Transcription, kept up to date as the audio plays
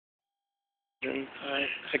Alright.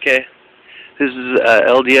 Okay. This is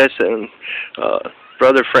LDS, and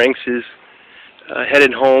Brother Franks is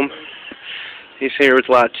headed home. He's here with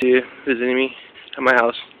Latu, visiting me at my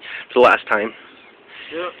house for the last time.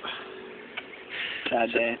 Yep.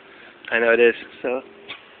 Sad day. I know it is. So,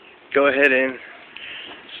 go ahead and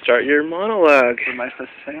start your monologue. What am I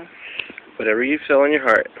supposed to say? Whatever you feel in your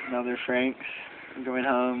heart. Brother Franks. I'm going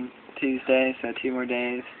home Tuesday, so 2 more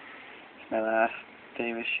days. It's my last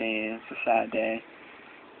day with Shane. It's a sad day.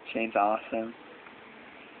 Shane's awesome.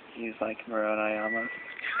 He's like Moroni almost.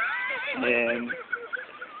 And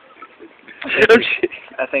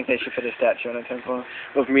I think they should put a statue in a temple.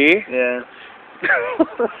 Of me? Yeah.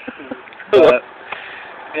 But,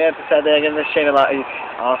 yeah, it's a sad day. I get to miss Shane a lot. He's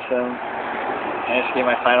awesome. I just gave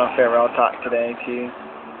my final farewell talk today, too.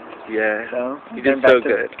 Yeah. So, you did so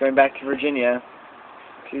good. Going back to Virginia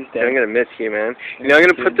Tuesday. I'm gonna miss you, man. You know, I'm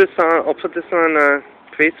gonna put this on. I'll put this on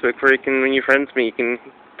Facebook where you can, when your friends meet, you can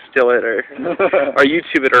steal it or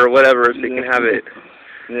YouTube it or whatever, so you can have it.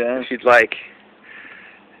 Yeah. If you'd like.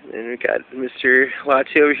 And we got Mr.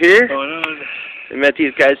 Latu over here. Going on. I met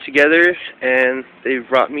these guys together, and they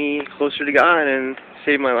brought me closer to God and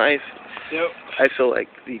saved my life. Yep. I feel like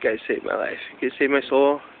you guys saved my life. You guys saved my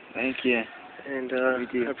soul. Thank you. And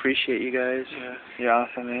I appreciate you guys. Yeah. You're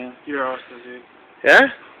awesome, man. You're awesome, dude. Yeah?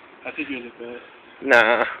 I think you're the best.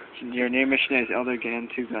 Nah. Your new missionary is Elder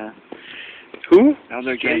Gantuga. Who?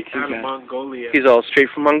 Elder Straight out of Gantuga. Mongolia. He's all straight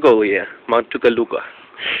from Mongolia. Montugaluga.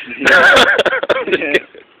 Yeah.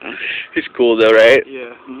 He's cool though, right?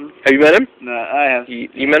 Yeah. Mm-hmm. Have you met him? No, I have.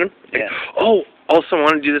 You met him? Yeah. Oh, also I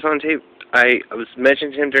want to do this on tape. I was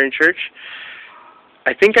mentioning to him during church.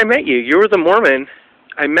 I think I met you. You were the Mormon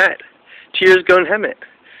I met 2 years ago in Hemet.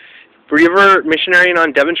 Were you ever missionarying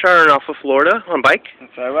on Devonshire and off of Florida on bike?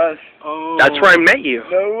 That's where I was. Oh. That's where I met you.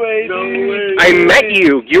 No way, No dude. way. I met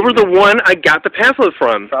you. You were the one I got the pamphlet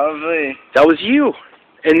from. Probably. That was you.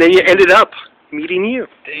 And then you ended up meeting you.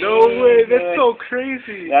 No way. That's so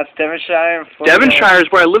crazy. That's Devonshire and Florida. Devonshire is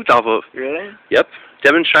where I lived off of. Really? Yep.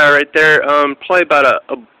 Devonshire right there, probably about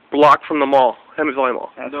a block from the mall, Hemet Valley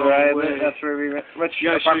Mall. That's No where I way. live. That's where we went. Which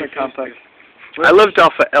Yeah, apartment sure, complex? I lived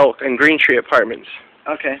off of Elk and Green Tree Apartments.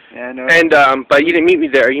 Okay. Yeah, I know. And but you didn't meet me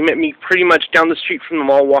there. You met me pretty much down the street from the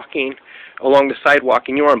mall, walking along the sidewalk,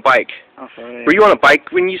 and you were on a bike. Oh, sorry. Were you on a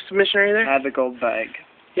bike when you used to missionary there? I had the gold bag.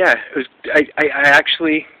 Yeah. It was. I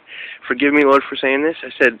actually, forgive me, Lord, for saying this. I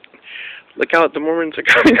said, "Look out, the Mormons are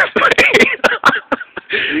coming this way."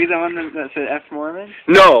 Were you the one that said F Mormon?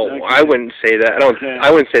 No, Okay. I wouldn't say that. Okay.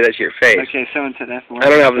 I wouldn't say that to your face. Okay, someone said F Mormon. I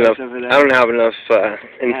don't have enough. Over there. I don't have enough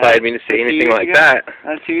inside me to say 2 anything years like ago? that.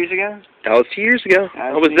 That was 2 years ago? That was 2 years ago.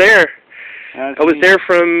 That I was was me. there. That I was me. there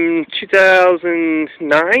from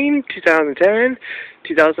 2009, 2010,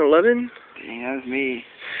 2011. Dang, that was me.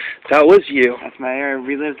 That was you. That's my area.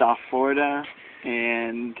 We lived off Florida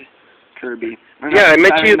and Kirby. Yeah, I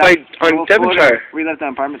met you on Devonshire. We lived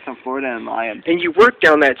on apartments on Florida and Lyon. And you worked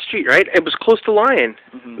down that street, right? It was close to Lyon.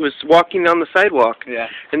 Mm-hmm. It was walking down the sidewalk. Yeah.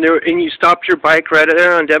 And you stopped your bike right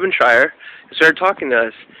there on Devonshire and started talking to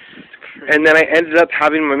us. And then I ended up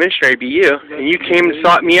having my missionary be you. And you came and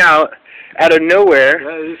sought me out out of nowhere.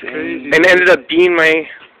 That is crazy. And ended up being my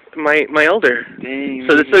elder. Dang.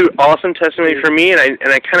 So this is an awesome testimony for me, and I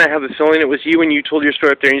kind of have a feeling it was you when you told your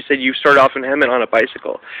story up there, and you said you started off in Hemet on a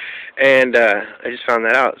bicycle, and I just found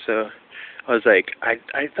that out. So I was like,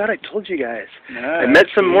 I thought I told you guys. No, I met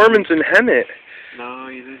some Mormons in Hemet. No,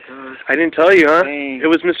 you didn't tell us. I didn't tell you, huh? Dang. It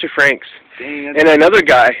was Mr. Franks Dang, and another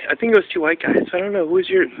guy. I think it was 2 white guys. I don't know. Who'd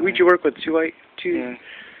you work with? Two Yeah,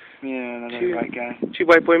 another white guy. 2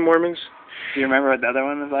 white boy Mormons. Do you remember what the other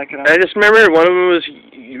one was like at all? I just remember one of them was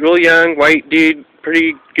real young, white dude,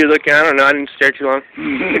 pretty good looking. I don't know. I didn't stare too long.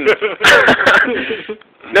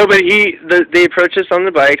 No, but they approached us on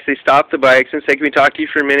the bikes. They stopped the bikes and said, "Can we talk to you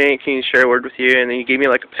for a minute? Can you share a word with you?" And then he gave me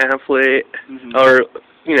like a pamphlet or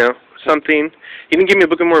something. He didn't give me a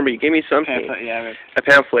Book of Mormon, but he gave me something. Pamphlet, yeah, right. A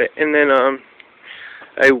pamphlet. And then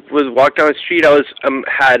I walked down the street. I was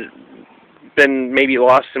had been maybe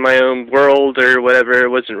lost in my own world or whatever.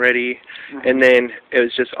 Wasn't ready. And then it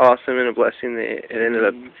was just awesome and a blessing that it ended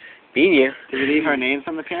up being you. Did we leave our names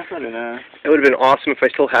on the pamphlet or no? It would have been awesome if I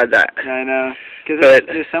still had that. Yeah, I know. Because But-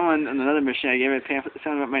 there's someone, another missionary, gave me a pamphlet,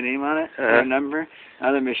 someone with my name on it, or a number.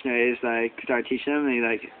 Another missionary is like, started teaching them, and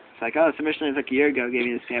it's like, oh, it's a missionary like a year ago gave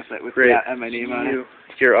me this pamphlet with Great. my name on it.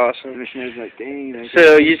 You're The awesome. missionary's like, dang. Like,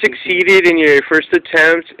 So you succeeded in your first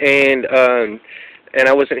attempt, and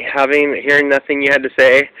I wasn't hearing nothing you had to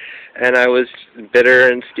say, and I was bitter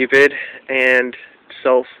and stupid and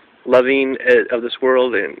self-loving of this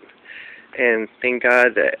world, and thank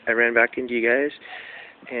God that I ran back into you guys,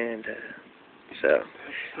 and So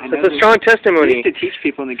I know that's a strong we testimony. used to teach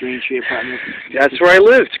people in the Green Tree Apartment. That's where I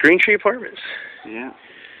lived, Green Tree Apartments. Yeah.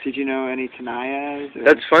 Did you know any Tanayas? Or?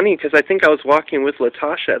 That's funny because I think I was walking with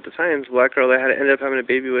Latasha at the time, the black girl that I ended up having a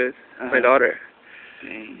baby with, my daughter.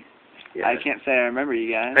 Dang. Yeah. I can't say I remember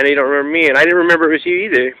you guys. I know you don't remember me, and I didn't remember it was you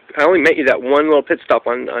either. I only met you that one little pit stop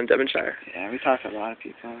on Devonshire. Yeah, we talked to a lot of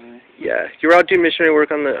people. Really. Yeah, you were out doing missionary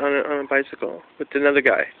work on a bicycle with another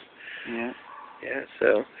guy. Yeah. Yeah,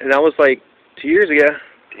 so and that was like 2 years ago.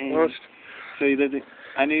 Dang. Almost. So you lived.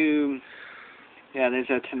 I knew. Yeah, there's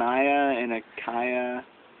a Tanaya and a Kaya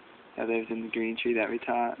that lives in the Green Tree that we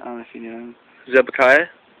taught. I don't know if you know him. Zebekiah?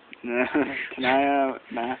 No, Tanaya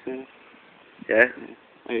Mathis. Yeah.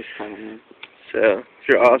 I just call him. So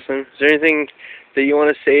you're awesome. Is there anything that you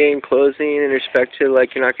want to say in closing in respect to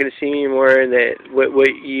like you're not going to see me anymore, and that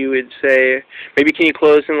what you would say? Maybe can you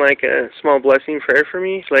close in like a small blessing prayer for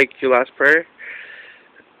me, like your last prayer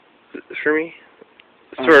for me,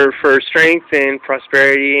 for strength and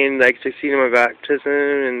prosperity and like succeeding in my baptism,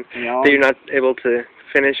 and that you're not able to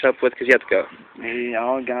finish up with because you have to go. May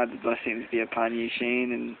all God's blessings be upon you,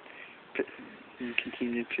 Shane, and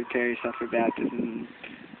continue to prepare yourself for baptism.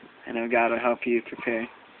 I know God will help you prepare.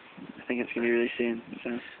 I think it's going to be really soon. So.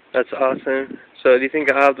 That's awesome. So do you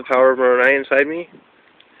think I'll have the power of Moroni inside me?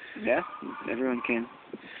 Yeah, everyone can.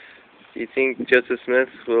 Do you think Joseph Smith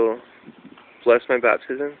will bless my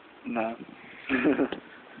baptism? No.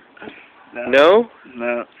 No. No?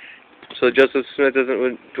 No. So Joseph Smith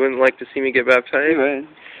wouldn't like to see me get baptized? He would.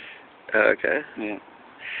 Oh, okay. Yeah.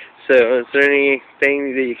 So is there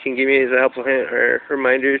anything that you can give me as a helpful hint or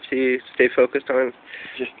reminder to stay focused on?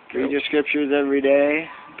 Just read your scriptures every day.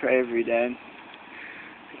 Pray every day.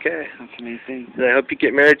 Okay. That's the main thing. And I hope you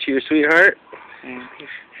get married to your sweetheart. Yeah.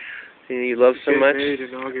 And you love so much.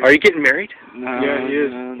 In August. Are you getting married? No, Yeah, he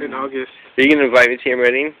is no. in August. Are you going to invite me to your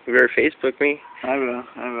wedding? You better Facebook me. I will.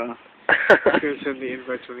 He's going to send the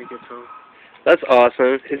invites when he gets home. That's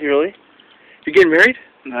awesome. Is he really? You're getting married?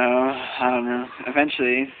 No, I don't know.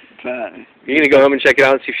 Eventually, but... You're going to go home and check it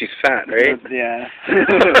out and see if she's fat, right? Yeah.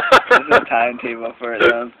 There's no timetable for it,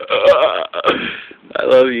 though. I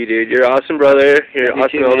love you, dude. You're an awesome brother. You're an You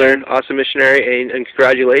awesome too, elder, man. awesome missionary, and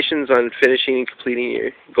congratulations on finishing and completing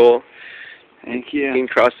your goal. Thank you. You can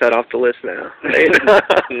cross that off the list now. Right?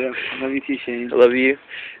 Yeah. Love you too, Shane. I love you.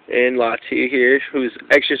 And Latu here, who's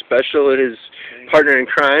extra special, his partner in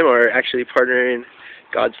crime, or actually partner in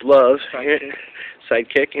God's love.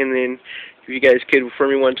 Sidekick. And then if you guys could, for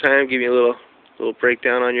me one time, give me a little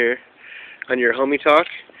breakdown on your homie talk.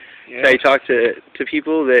 Yeah. How you talk to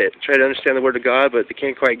people that try to understand the Word of God, but they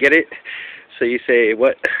can't quite get it. So you say,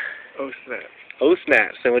 what? Oh, snap. Oh,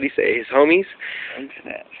 snaps. And what do you say? His homies? Oh,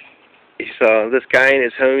 snaps. He saw this guy and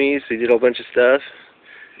his homies. They did a whole bunch of stuff.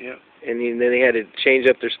 Yep. And then they had to change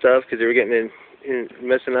up their stuff because they were getting in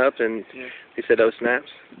messing up, and Yeah. they said, oh,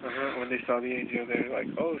 snaps. When they saw the angel, they were like,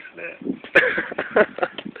 oh, snap.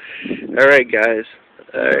 All right, guys.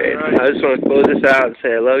 All right. I just want to close this out and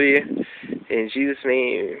say I love you. In Jesus'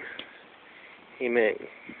 name, amen.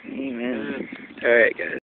 Amen. All right, guys.